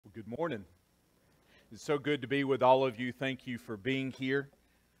Well, good morning. It's so good to be with all of you. Thank you for being here.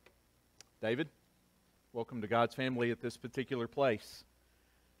 David, welcome to God's family at this particular place.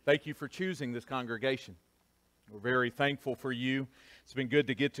 Thank you for choosing this congregation. We're very thankful for you. It's been good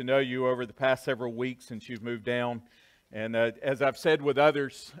to get to know you over the past several weeks since you've moved down. And as I've said with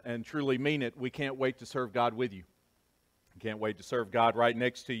others, and truly mean it, we can't wait to serve God with you. We can't wait to serve God right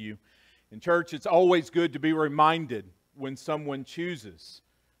next to you. In church, it's always good to be reminded when someone chooses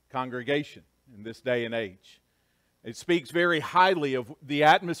congregation in this day and age. It speaks very highly of the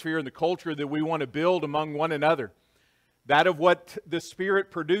atmosphere and the culture that we want to build among one another. That of what the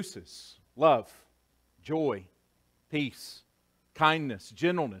Spirit produces: love, joy, peace, kindness,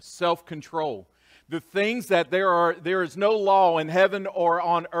 gentleness, self-control. The things that there is no law in heaven or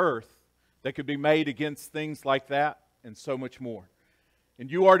on earth that could be made against things like that, and so much more. And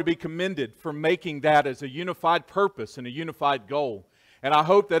you are to be commended for making that as a unified purpose and a unified goal. And I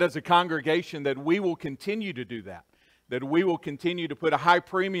hope that as a congregation that we will continue to do that. That we will continue to put a high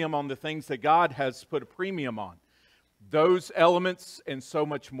premium on the things that God has put a premium on. Those elements and so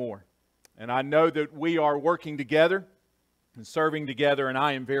much more. And I know that we are working together and serving together, and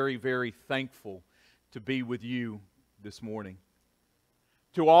I am very, very thankful to be with you this morning.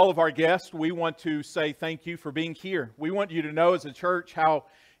 To all of our guests, we want to say thank you for being here. We want you to know as a church how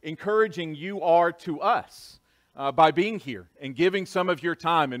encouraging you are to us by being here and giving some of your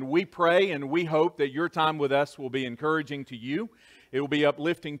time. And we pray and we hope that your time with us will be encouraging to you. It will be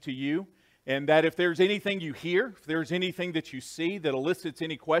uplifting to you. And that if there's anything you hear, if there's anything that you see that elicits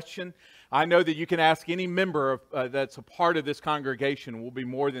any question, I know that you can ask any member that's a part of this congregation. We'll be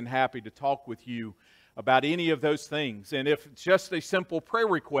more than happy to talk with you about any of those things. And if just a simple prayer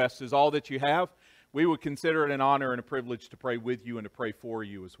request is all that you have, we would consider it an honor and a privilege to pray with you and to pray for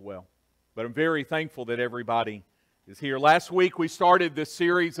you as well. But I'm very thankful that everybody is here. Last week we started this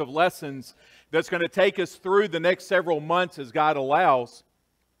series of lessons that's going to take us through the next several months, as God allows,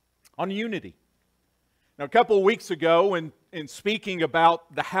 on unity. Now, a couple of weeks ago, in speaking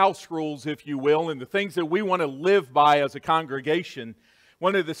about the house rules, if you will, and the things that we want to live by as a congregation,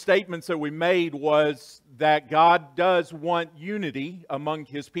 one of the statements that we made was that God does want unity among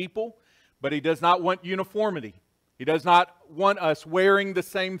His people, but He does not want uniformity. He does not want us wearing the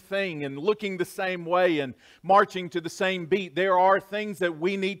same thing and looking the same way and marching to the same beat. There are things that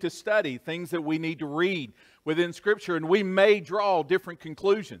we need to study, things that we need to read within Scripture, and we may draw different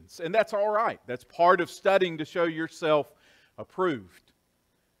conclusions. And that's all right. That's part of studying to show yourself approved.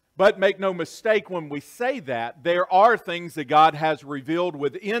 But make no mistake when we say that, there are things that God has revealed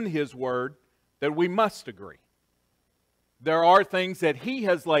within His Word that we must agree. There are things that He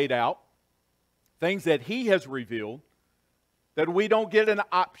has laid out, things that He has revealed, that we don't get an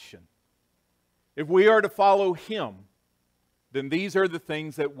option. If we are to follow Him, then these are the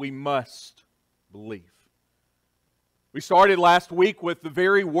things that we must believe. We started last week with the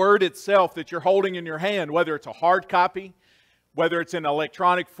very Word itself that you're holding in your hand, whether it's a hard copy, whether it's in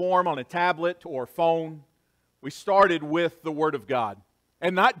electronic form on a tablet or phone. We started with the Word of God.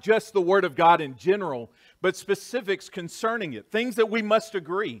 And not just the Word of God in general, but specifics concerning it. Things that we must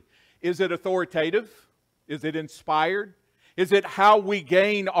agree. Is it authoritative? Is it inspired? Is it how we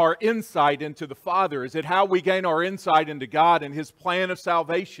gain our insight into the Father? Is it how we gain our insight into God and His plan of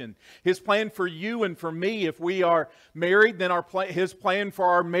salvation? His plan for you and for me. If we are married, then His plan for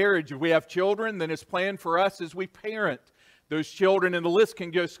our marriage. If we have children, then His plan for us as we parent those children. And the list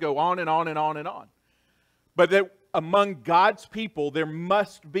can just go on and on and on and on. But that among God's people, there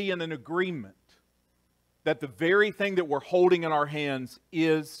must be an agreement that the very thing that we're holding in our hands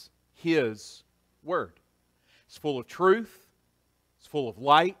is His Word. It's full of truth, it's full of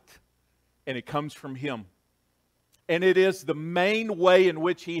light, and it comes from Him. And it is the main way in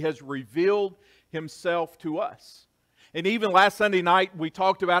which He has revealed Himself to us. And even last Sunday night, we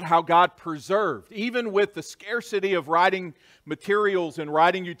talked about how God preserved, even with the scarcity of writing materials and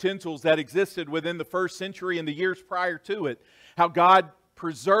writing utensils that existed within the first century and the years prior to it, how God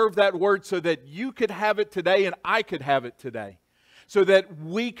preserved that Word so that you could have it today and I could have it today. So that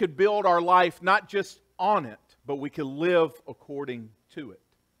we could build our life not just on it, but we could live according to it.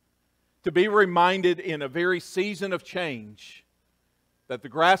 To be reminded in a very season of change that the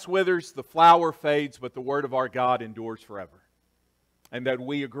grass withers, the flower fades, but the Word of our God endures forever. And that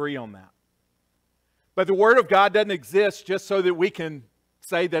we agree on that. But the Word of God doesn't exist just so that we can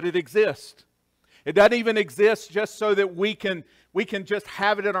say that it exists. It doesn't even exist just so that we can just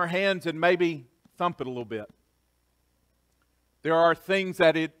have it in our hands and maybe thump it a little bit. There are things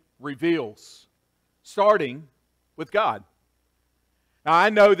that it reveals, starting with God. Now,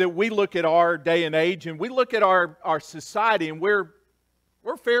 I know that we look at our day and age and we look at our society and we're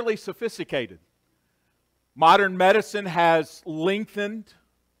We're fairly sophisticated. Modern medicine has lengthened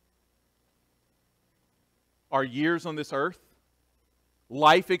our years on this earth.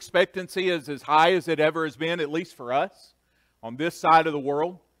 Life expectancy is as high as it ever has been, at least for us, on this side of the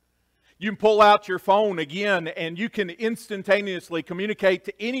world. You can pull out your phone again and you can instantaneously communicate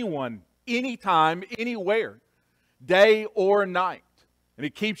to anyone, anytime, anywhere, day or night. And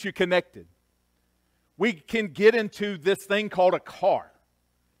it keeps you connected. We can get into this thing called a car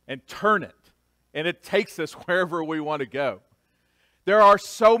and turn it, and it takes us wherever we want to go. There are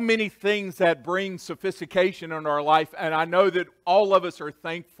so many things that bring sophistication in our life, and I know that all of us are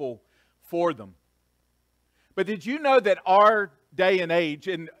thankful for them. But did you know that our day and age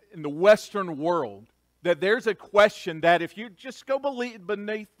in the Western world, that there's a question that if you just go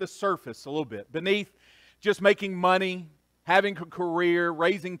beneath the surface a little bit, beneath just making money, having a career,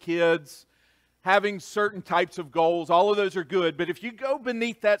 raising kids, having certain types of goals, all of those are good. But if you go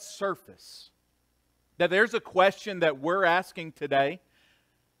beneath that surface, that there's a question that we're asking today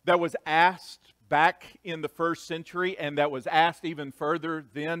that was asked back in the first century and that was asked even further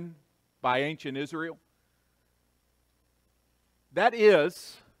then by ancient Israel. That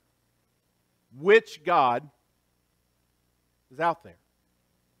is, which God is out there?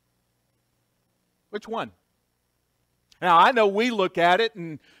 Which one? Now, I know we look at it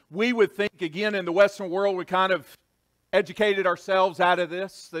and we would think, again, in the Western world, we kind of educated ourselves out of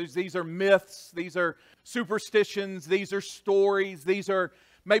this. These are myths. These are superstitions. These are stories. These are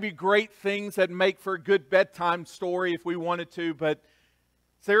maybe great things that make for a good bedtime story if we wanted to. But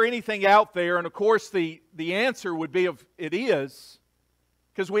is there anything out there? And of course, the answer would be it is,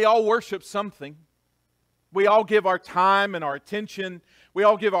 because we all worship something. We all give our time and our attention. We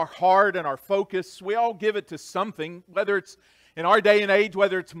all give our heart and our focus. We all give it to something, whether it's in our day and age,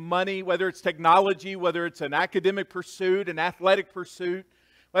 whether it's money, whether it's technology, whether it's an academic pursuit, an athletic pursuit,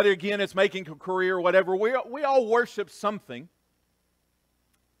 whether, again, it's making a career, whatever. We all worship something.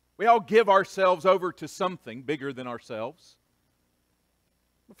 We all give ourselves over to something bigger than ourselves.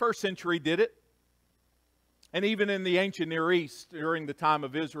 The first century did it. And even in the ancient Near East, during the time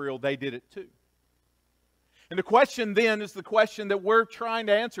of Israel, they did it too. And the question then is the question that we're trying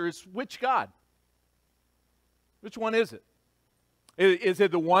to answer is, which God? Which one is it? Is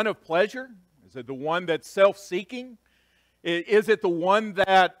it the one of pleasure? Is it the one that's self-seeking? Is it the one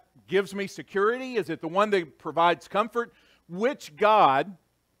that gives me security? Is it the one that provides comfort? Which God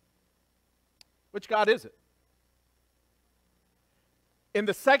is it? In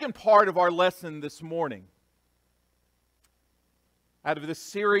the second part of our lesson this morning, out of this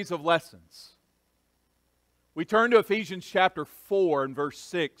series of lessons, we turn to Ephesians chapter 4 and verse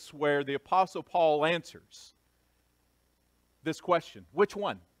 6, where the Apostle Paul answers this question, which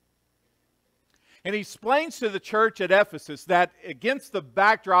one? And he explains to the church at Ephesus that against the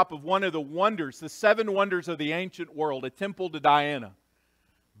backdrop of one of the wonders, the seven wonders of the ancient world, a temple to Diana,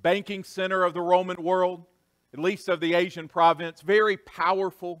 banking center of the Roman world, at least of the Asian province, very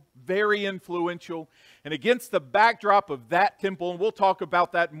powerful, very influential. And against the backdrop of that temple, and we'll talk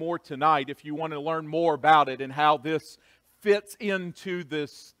about that more tonight if you want to learn more about it and how this fits into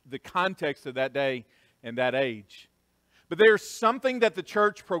the context of that day and that age. But there's something that the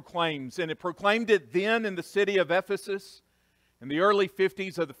church proclaims, and it proclaimed it then in the city of Ephesus in the early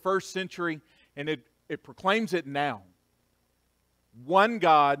 50s of the first century, and it proclaims it now. One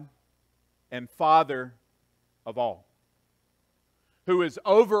God and Father of all, who is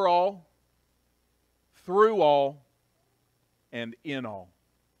over all, through all, and in all.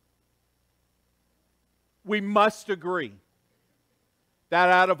 We must agree that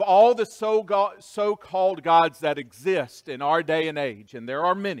out of all the so-called gods that exist in our day and age, and there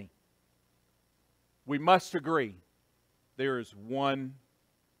are many, we must agree there is one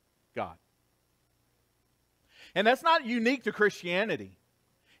God. And that's not unique to Christianity.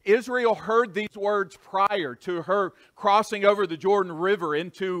 Israel heard these words prior to her crossing over the Jordan River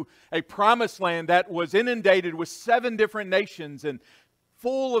into a promised land that was inundated with 7 different nations and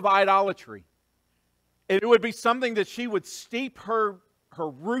full of idolatry. It would be something that she would steep her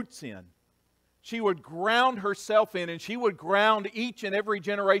roots in. She would ground herself in, and she would ground each and every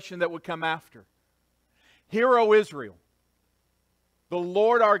generation that would come after. Hear, O Israel, the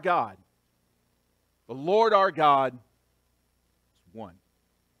Lord our God is one.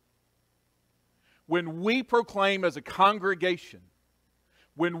 When we proclaim as a congregation,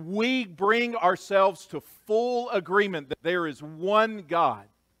 when we bring ourselves to full agreement that there is one God,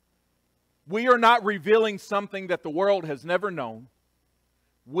 we are not revealing something that the world has never known.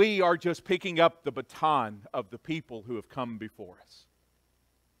 We are just picking up the baton of the people who have come before us.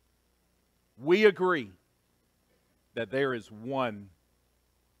 We agree that there is one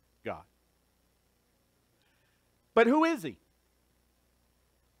God. But who is He?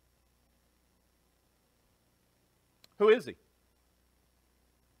 Who is He?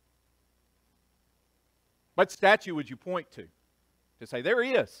 What statue would you point to say, there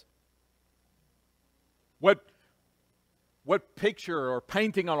He is? What picture or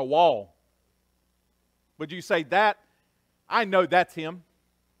painting on a wall would you say, that, I know that's Him?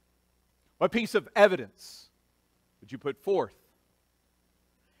 What piece of evidence would you put forth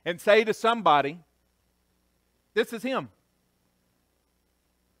and say to somebody, this is Him?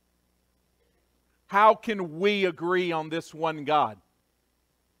 How can we agree on this one God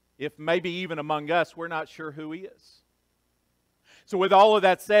if maybe even among us we're not sure who He is? So with all of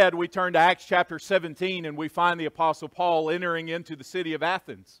that said, we turn to Acts chapter 17 and we find the Apostle Paul entering into the city of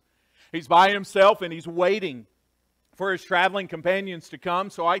Athens. He's by himself and he's waiting for his traveling companions to come.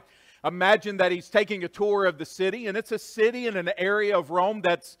 So I imagine that he's taking a tour of the city, and it's a city in an area of Rome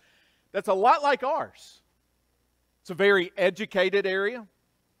that's a lot like ours. It's a very educated area,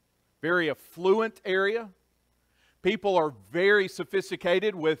 very affluent area. People are very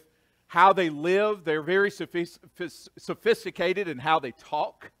sophisticated with how they live. They're very sophisticated in how they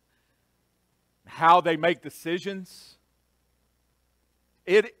talk, how they make decisions.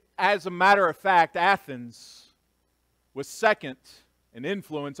 As a matter of fact, Athens was second in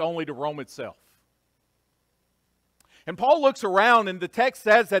influence only to Rome itself. And Paul looks around, and the text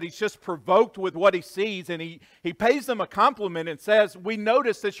says that he's just provoked with what he sees, and he pays them a compliment and says, we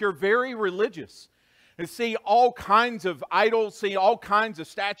notice that you're very religious. And see all kinds of idols, see all kinds of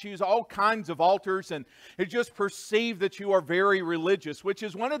statues, all kinds of altars, and you just perceive that you are very religious, which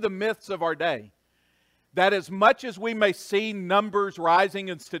is one of the myths of our day. That as much as we may see numbers rising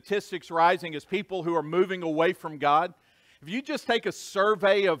and statistics rising as people who are moving away from God, if you just take a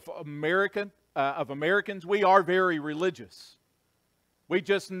survey of Americans, we are very religious. We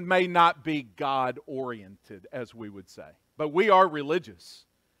just may not be God-oriented, as we would say. But we are religious.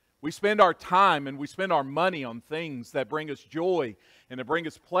 We spend our time and we spend our money on things that bring us joy and that bring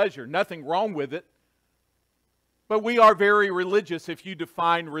us pleasure. Nothing wrong with it. But we are very religious if you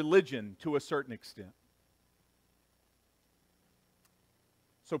define religion to a certain extent.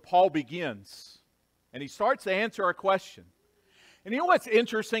 So Paul begins, and he starts to answer our question. And you know what's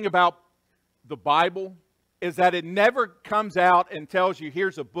interesting about the Bible is that it never comes out and tells you,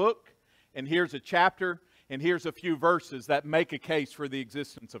 here's a book, and here's a chapter, and here's a few verses that make a case for the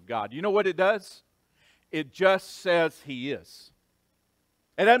existence of God. You know what it does? It just says He is.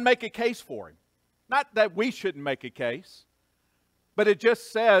 It doesn't make a case for Him. Not that we shouldn't make a case, but it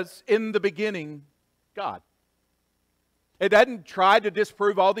just says, in the beginning, God. It doesn't try to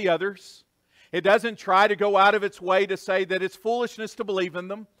disprove all the others. It doesn't try to go out of its way to say that it's foolishness to believe in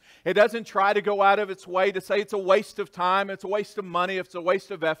them. It doesn't try to go out of its way to say it's a waste of time, it's a waste of money, it's a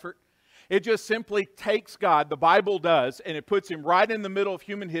waste of effort. It just simply takes God, the Bible does, and it puts Him right in the middle of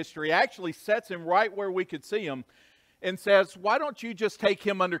human history, actually sets Him right where we could see Him, and says, why don't you just take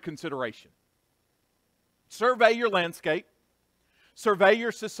Him under consideration? Survey your landscape, survey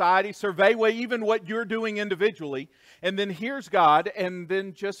your society, survey even what you're doing individually, and then here's God, and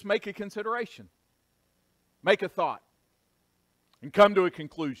then just make a consideration. Make a thought, and come to a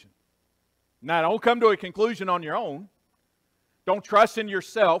conclusion. Now, don't come to a conclusion on your own. Don't trust in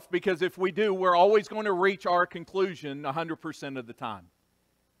yourself, because if we do, we're always going to reach our conclusion 100% of the time.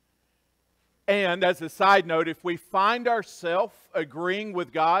 And as a side note, if we find ourselves agreeing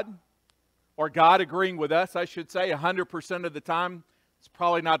with God, or God agreeing with us, I should say, 100% of the time, it's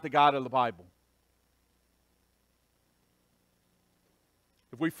probably not the God of the Bible.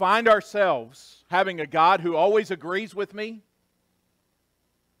 If we find ourselves having a God who always agrees with me,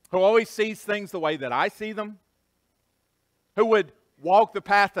 who always sees things the way that I see them, who would walk the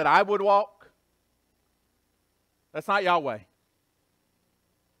path that I would walk, that's not Yahweh.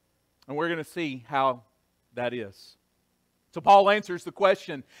 And we're going to see how that is. So Paul answers the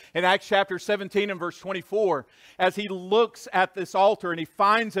question in Acts chapter 17 and verse 24 as he looks at this altar and he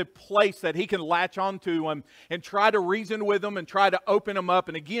finds a place that he can latch onto and try to reason with them and try to open them up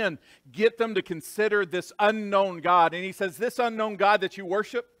and again get them to consider this unknown God. And he says, this unknown God that you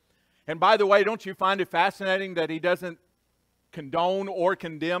worship, and by the way, don't you find it fascinating that he doesn't condone or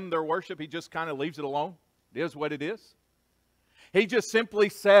condemn their worship? He just kind of leaves it alone. It is what it is. He just simply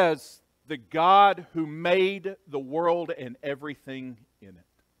says, the God who made the world and everything in it.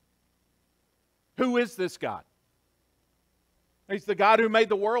 Who is this God? He's the God who made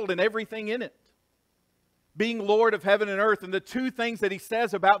the world and everything in it, being Lord of heaven and earth. And the two things that he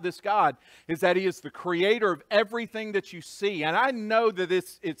says about this God is that he is the creator of everything that you see. And I know that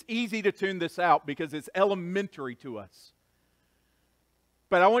it's easy to tune this out because it's elementary to us.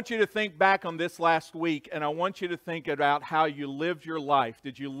 But I want you to think back on this last week, and I want you to think about how you lived your life.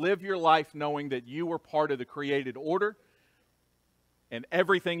 Did you live your life knowing that you were part of the created order and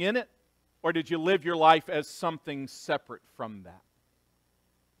everything in it? Or did you live your life as something separate from that?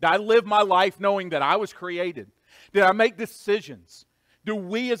 Did I live my life knowing that I was created? Did I make decisions? Do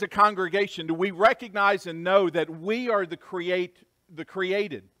we as a congregation, do we recognize and know that we are the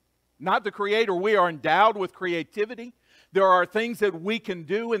created? Not the creator. We are endowed with creativity. There are things that we can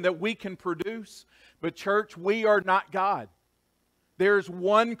do and that we can produce. But church, we are not God. There's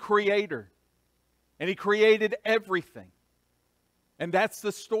one creator. And He created everything. And that's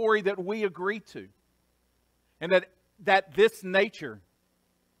the story that we agree to. And that this nature,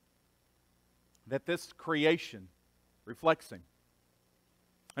 that this creation reflects Him.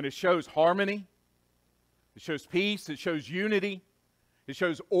 And it shows harmony. It shows peace. It shows unity. It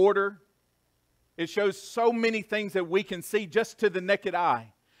shows order. It shows so many things that we can see just to the naked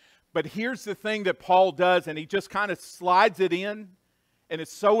eye. But here's the thing that Paul does, and he just kind of slides it in. And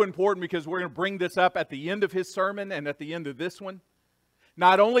it's so important because we're going to bring this up at the end of his sermon and at the end of this one.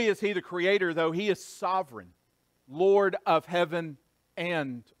 Not only is He the creator, though, He is sovereign, Lord of heaven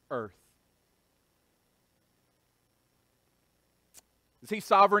and earth. Is He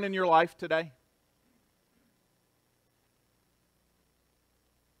sovereign in your life today?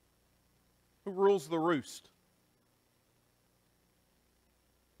 Who rules the roost?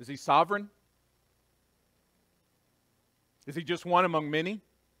 Is He sovereign? Is He just one among many?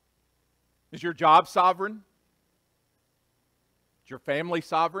 Is your job sovereign? Is your family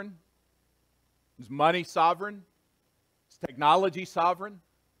sovereign? Is money sovereign? Is technology sovereign?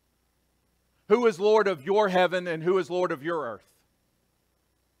 Who is Lord of your heaven and who is Lord of your earth?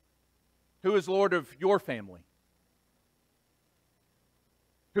 Who is Lord of your family?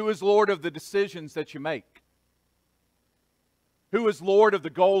 Who is Lord of the decisions that you make? Who is Lord of the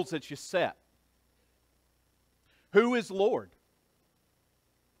goals that you set? Who is Lord?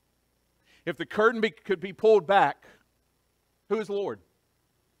 If the curtain could be pulled back, who is Lord?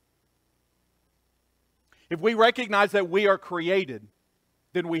 If we recognize that we are created,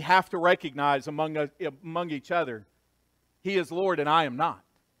 then we have to recognize among each other, He is Lord and I am not.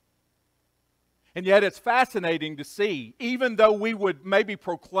 And yet it's fascinating to see, even though we would maybe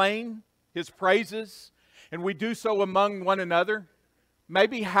proclaim His praises, and we do so among one another,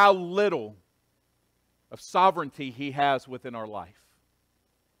 maybe how little of sovereignty He has within our life.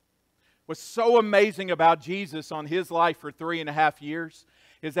 What's so amazing about Jesus on His life for 3.5 years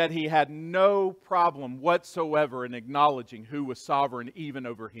is that He had no problem whatsoever in acknowledging who was sovereign even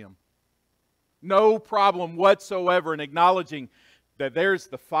over Him. No problem whatsoever in acknowledging that there's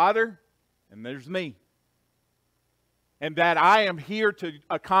the Father and there's me. And that I am here to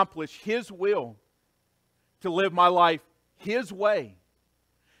accomplish His will, to live my life His way,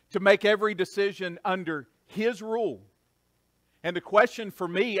 to make every decision under His rule. And the question for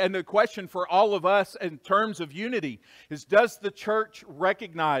me and the question for all of us in terms of unity is, does the church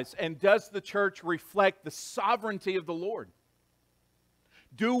recognize and does the church reflect the sovereignty of the Lord?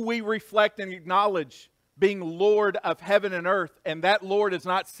 Do we reflect and acknowledge being Lord of heaven and earth, and that Lord is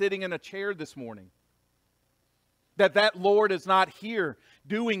not sitting in a chair this morning? That Lord is not here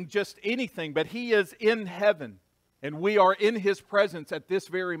doing just anything, but He is in heaven, and we are in His presence at this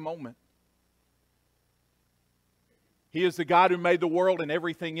very moment. He is the God who made the world and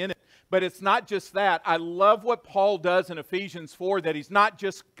everything in it. But it's not just that. I love what Paul does in Ephesians 4, that He's not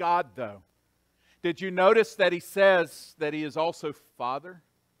just God, though. Did you notice that he says that He is also Father?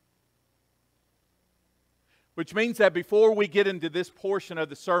 Which means that before we get into this portion of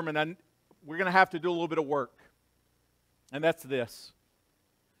the sermon, we're going to have to do a little bit of work. And that's this.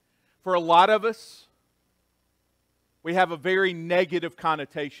 For a lot of us, we have a very negative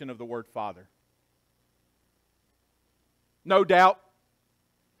connotation of the word Father. No doubt,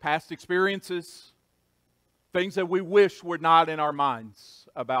 past experiences, things that we wish were not in our minds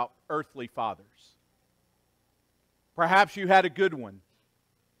about earthly fathers. Perhaps you had a good one.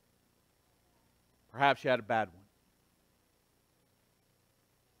 Perhaps you had a bad one.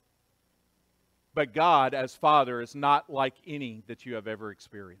 But God, as Father, is not like any that you have ever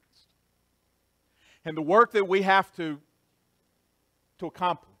experienced. And the work that we have to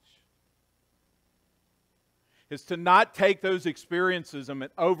accomplish is to not take those experiences and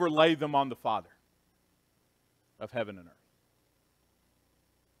overlay them on the Father of heaven and earth.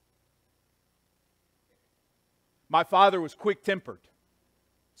 My father was quick-tempered,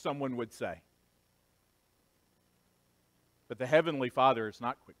 someone would say. But the Heavenly Father is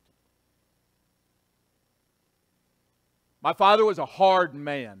not quick-tempered. My father was a hard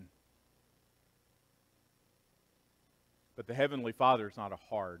man. But the Heavenly Father is not a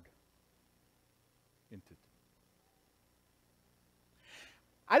hard entity.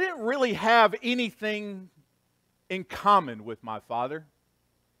 I didn't really have anything in common with my father.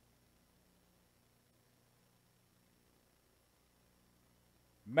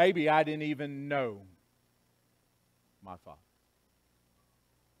 Maybe I didn't even know my father.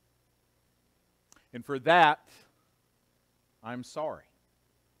 And for that, I'm sorry.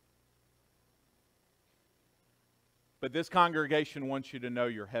 But this congregation wants you to know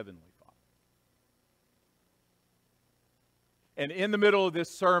your Heavenly Father. And in the middle of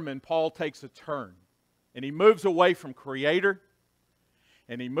this sermon, Paul takes a turn. And he moves away from Creator.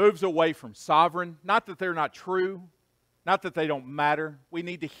 And he moves away from Sovereign. Not that they're not true. Not that they don't matter. We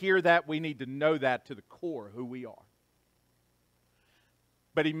need to hear that. We need to know that to the core of who we are.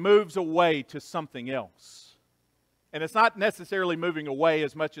 But he moves away to something else. And it's not necessarily moving away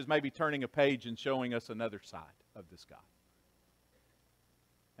as much as maybe turning a page and showing us another side of this God.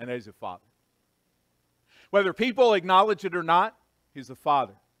 And that is a Father. Whether people acknowledge it or not, He's a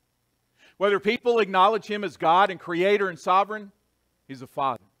Father. Whether people acknowledge Him as God and Creator and Sovereign, He's a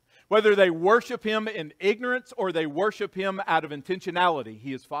Father. Whether they worship Him in ignorance or they worship Him out of intentionality,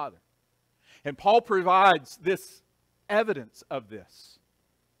 He is Father. And Paul provides this evidence of this.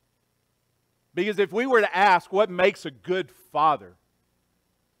 Because if we were to ask what makes a good father,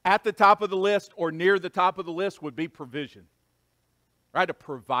 at the top of the list or near the top of the list would be provision. Right? A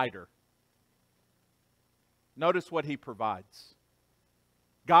provider. Notice what He provides.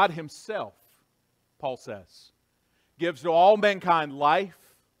 God Himself, Paul says, gives to all mankind life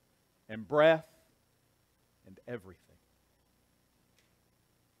and breath and everything.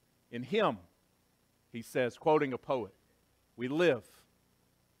 In Him, he says, quoting a poet, we live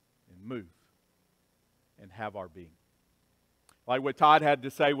and move and have our being. Like what Todd had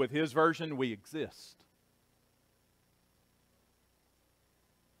to say with his version, we exist.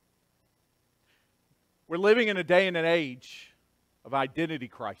 We're living in a day and an age of identity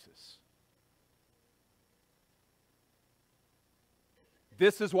crisis.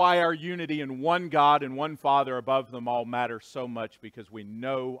 This is why our unity in one God and one Father above them all matters so much, because we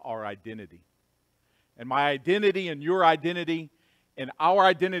know our identity. And my identity and your identity and our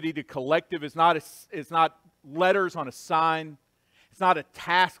identity to collective is not letters on a sign. It's not a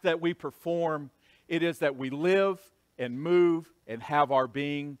task that we perform. It is that we live and move and have our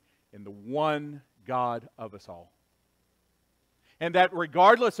being in the one God of us all. And that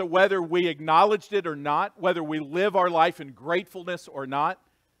regardless of whether we acknowledged it or not, whether we live our life in gratefulness or not,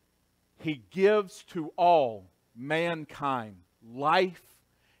 He gives to all mankind life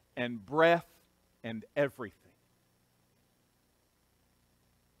and breath and everything.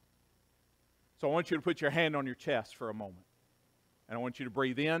 So I want you to put your hand on your chest for a moment. And I want you to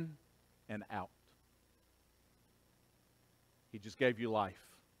breathe in and out. He just gave you life.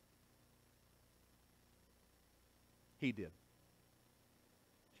 He did.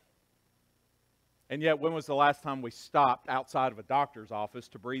 And yet, when was the last time we stopped outside of a doctor's office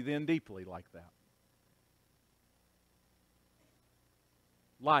to breathe in deeply like that?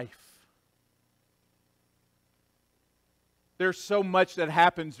 Life. There's so much that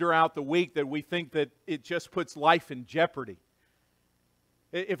happens throughout the week that we think that it just puts life in jeopardy.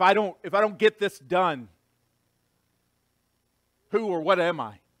 If I don't get this done, who or what am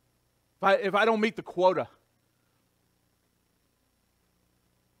I? If I don't meet the quota,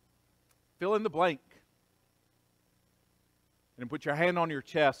 fill in the blank. And then put your hand on your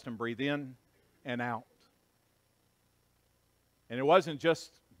chest and breathe in and out. And it wasn't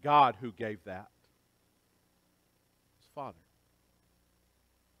just God who gave that. It was Father.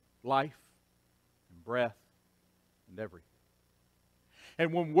 Life and breath and everything.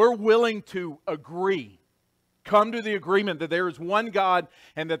 And when we're willing to agree, come to the agreement that there is one God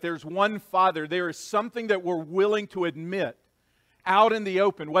and that there's one Father, there is something that we're willing to admit out in the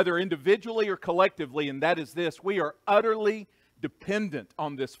open, whether individually or collectively, and that is this: we are utterly dependent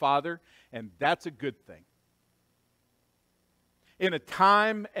on this Father, and that's a good thing. In a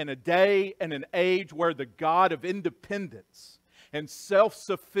time and a day and an age where the God of independence and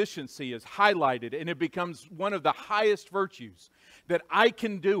self-sufficiency is highlighted, and it becomes one of the highest virtues, that I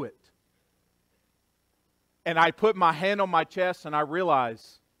can do it. And I put my hand on my chest and I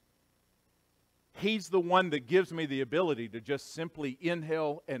realize He's the one that gives me the ability to just simply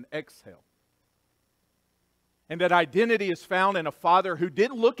inhale and exhale. And that identity is found in a Father who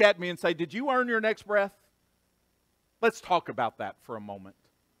didn't look at me and say, "Did you earn your next breath?" Let's talk about that for a moment.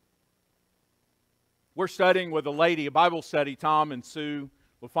 We're studying with a lady, a Bible study, Tom and Sue,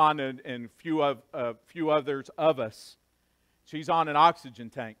 LaFonda, and a few others of us. She's on an oxygen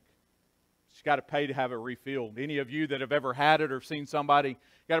tank. You got to pay to have it refilled. Any of you that have ever had it or seen somebody, you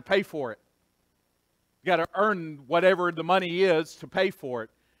got to pay for it. You got to earn whatever the money is to pay for it.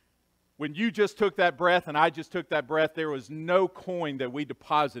 When you just took that breath and I just took that breath, there was no coin that we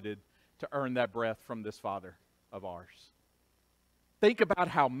deposited to earn that breath from this Father of ours. Think about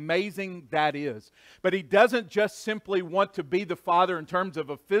how amazing that is. But He doesn't just simply want to be the Father in terms of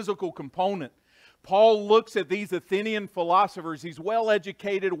a physical component. Paul looks at these Athenian philosophers, these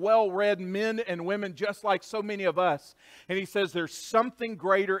well-educated, well-read men and women just like so many of us. And he says there's something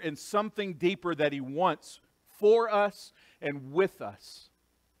greater and something deeper that He wants for us and with us.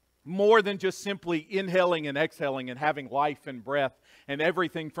 More than just simply inhaling and exhaling and having life and breath and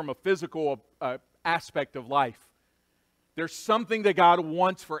everything from a physical aspect of life. There's something that God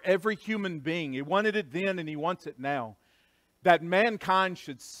wants for every human being. He wanted it then and He wants it now. That mankind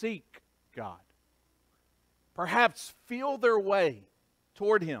should seek God. Perhaps feel their way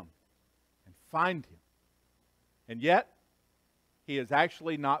toward Him and find Him. And yet, He is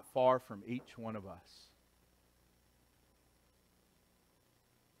actually not far from each one of us.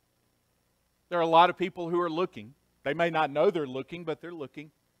 There are a lot of people who are looking. They may not know they're looking, but they're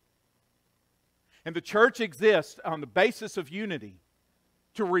looking. And the church exists on the basis of unity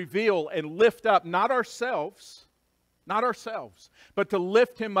to reveal and lift up not ourselves, but to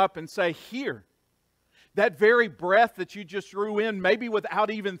lift Him up and say, here, that very breath that you just drew in, maybe without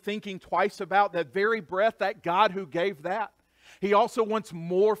even thinking twice about that very breath, that God who gave that, He also wants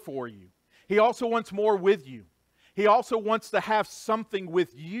more for you. He also wants more with you. He also wants to have something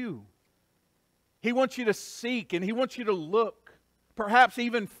with you. He wants you to seek and He wants you to look, perhaps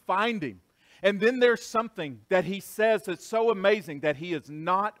even find Him. And then there's something that He says that's so amazing, that He is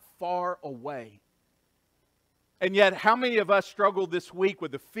not far away. And yet, how many of us struggled this week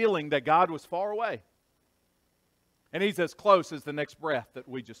with the feeling that God was far away? And He's as close as the next breath that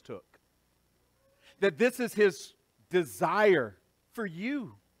we just took. That this is His desire for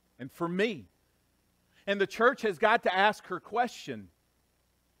you and for me. And the church has got to ask her question,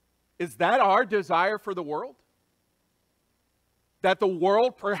 is that our desire for the world? That the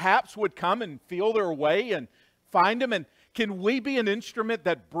world perhaps would come and feel their way and find Him? And can we be an instrument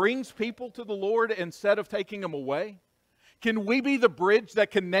that brings people to the Lord instead of taking them away? Can we be the bridge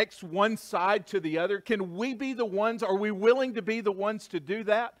that connects one side to the other? Can we be the ones, are we willing to be the ones to do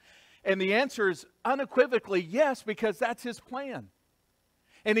that? And the answer is unequivocally yes, because that's His plan.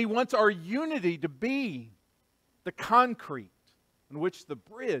 And He wants our unity to be the concrete in which the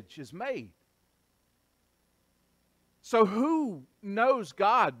bridge is made. So who knows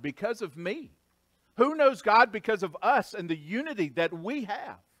God because of me? Who knows God because of us and the unity that we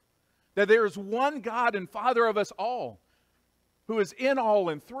have? That there is one God and Father of us all, who is in all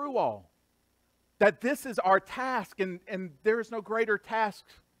and through all. That this is our task, and there is no greater task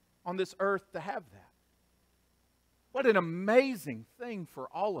on this earth to have that. What an amazing thing for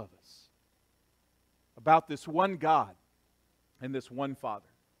all of us about this one God and this one Father.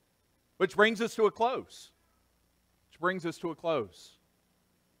 Which brings us to a close.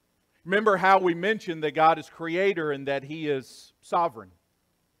 Remember how we mentioned that God is creator and that He is sovereign.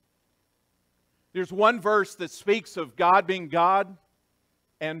 There's one verse that speaks of God being God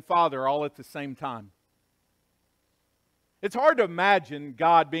and Father all at the same time. It's hard to imagine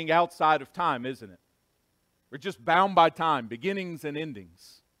God being outside of time, isn't it? We're just bound by time, beginnings and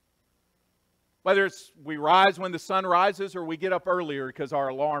endings. Whether it's we rise when the sun rises or we get up earlier because our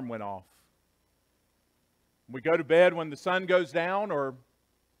alarm went off. We go to bed when the sun goes down, or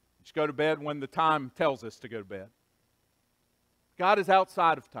just go to bed when the time tells us to go to bed. God is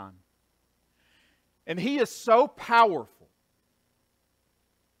outside of time. And He is so powerful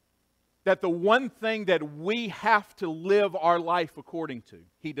that the one thing that we have to live our life according to,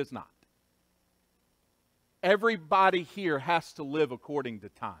 He does not. Everybody here has to live according to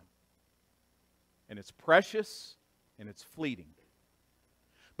time. And it's precious and it's fleeting.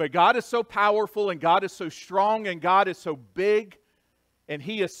 But God is so powerful and God is so strong and God is so big and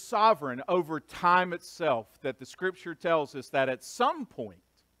He is sovereign over time itself that the Scripture tells us that at some point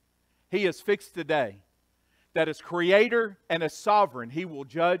He has fixed a day that as Creator and as Sovereign He will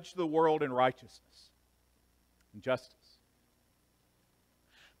judge the world in righteousness and justice.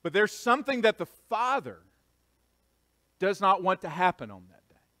 But there's something that the Father does not want to happen on that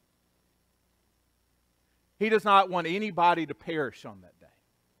day. He does not want anybody to perish on that day.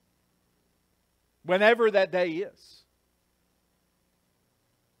 Whenever that day is.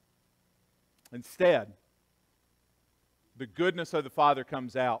 Instead, the goodness of the Father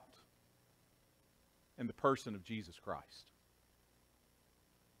comes out in the person of Jesus Christ.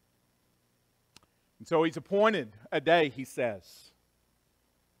 And so He's appointed a day, He says,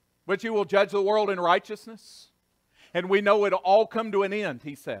 But you will judge the world in righteousness. And we know it'll all come to an end,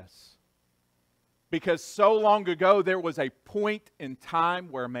 he says. Because so long ago there was a point in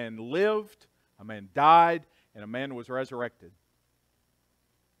time where a man lived, a man died, and a man was resurrected.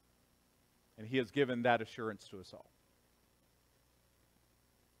 And he has given that assurance to us all.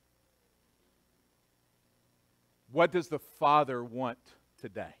 What does the Father want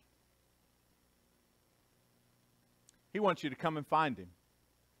today? He wants you to come and find Him.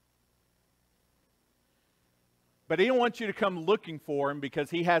 But He don't want you to come looking for Him because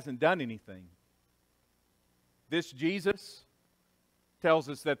He hasn't done anything. This Jesus tells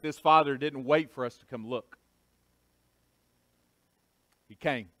us that this Father didn't wait for us to come look. He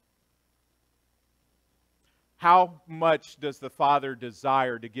came. How much does the Father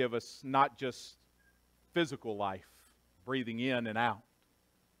desire to give us not just physical life, breathing in and out,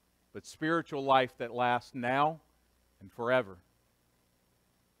 but spiritual life that lasts now and forever?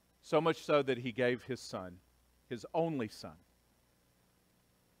 So much so that He gave His Son, His only Son.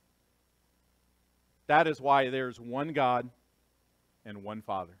 That is why there's one God and one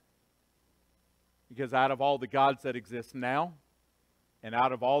Father. Because out of all the gods that exist now, and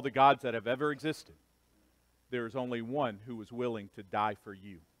out of all the gods that have ever existed, there is only one who was willing to die for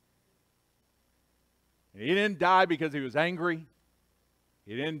you. And He didn't die because He was angry.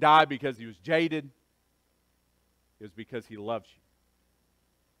 He didn't die because He was jaded. It was because He loves you.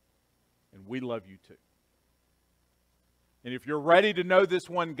 And we love you too. And if you're ready to know this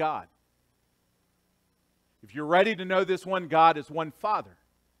one God, if you're ready to know this one God as one Father,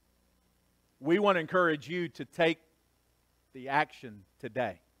 we want to encourage you to take the action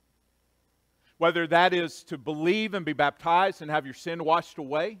today. Whether that is to believe and be baptized and have your sin washed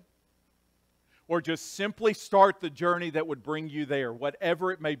away, or just simply start the journey that would bring you there,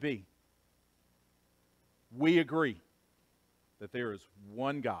 whatever it may be. We agree that there is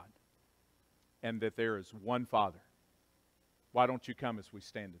one God and that there is one Father. Why don't you come as we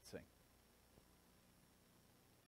stand and sing?